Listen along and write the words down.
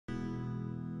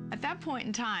At that point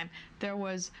in time, there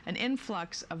was an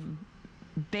influx of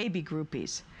baby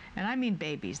groupies. And I mean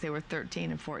babies. They were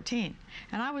 13 and 14.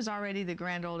 And I was already the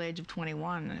grand old age of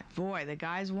 21. Boy, the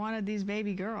guys wanted these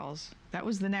baby girls. That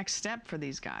was the next step for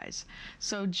these guys.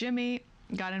 So Jimmy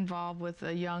got involved with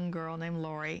a young girl named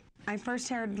Lori. I first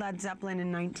heard Led Zeppelin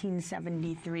in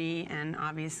 1973, and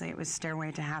obviously it was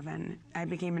Stairway to Heaven. I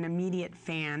became an immediate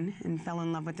fan and fell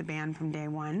in love with the band from day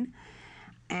one,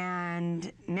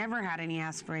 and never had any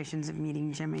aspirations of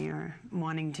meeting Jimmy or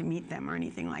wanting to meet them or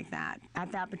anything like that.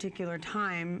 At that particular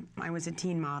time, I was a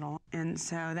teen model, and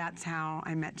so that's how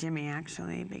I met Jimmy,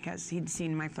 actually, because he'd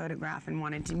seen my photograph and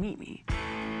wanted to meet me.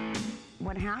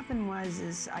 What happened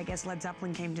was, I guess Led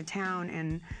Zeppelin came to town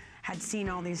and had seen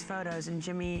all these photos, and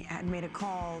Jimmy had made a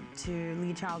call to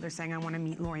Lee Childer saying, I want to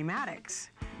meet Lori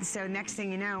Maddox. So next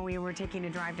thing you know, we were taking a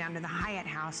drive down to the Hyatt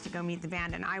House to go meet the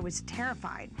band, and I was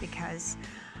terrified because,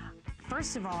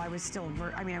 first of all, I was still,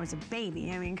 I was a baby.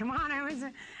 I mean, come on,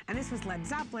 and this was Led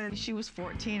Zeppelin. She was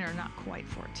 14, or not quite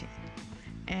 14.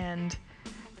 And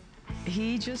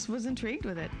he just was intrigued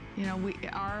with it. You know,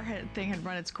 our thing had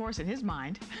run its course in his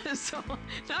mind, so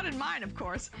not in mine, of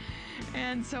course.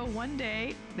 And so one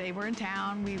day, they were in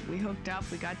town, we hooked up,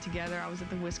 we got together, I was at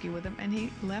the whiskey with him, and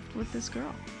he left with this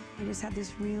girl. He just had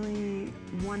this really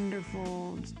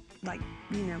wonderful, like,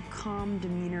 you know, calm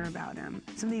demeanor about him.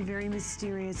 Something very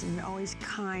mysterious and always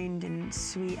kind and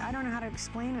sweet. I don't know how to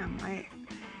explain him.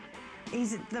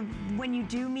 When you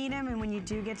do meet him and when you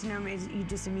do get to know him, you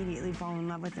just immediately fall in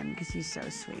love with him because he's so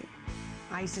sweet.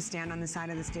 I used to stand on the side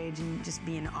of the stage and just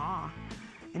be in awe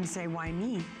and say, why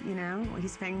me, you know?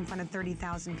 He's playing in front of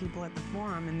 30,000 people at the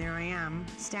Forum, and there I am,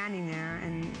 standing there,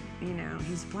 and, you know,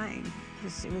 he's playing.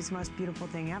 It was the most beautiful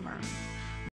thing ever.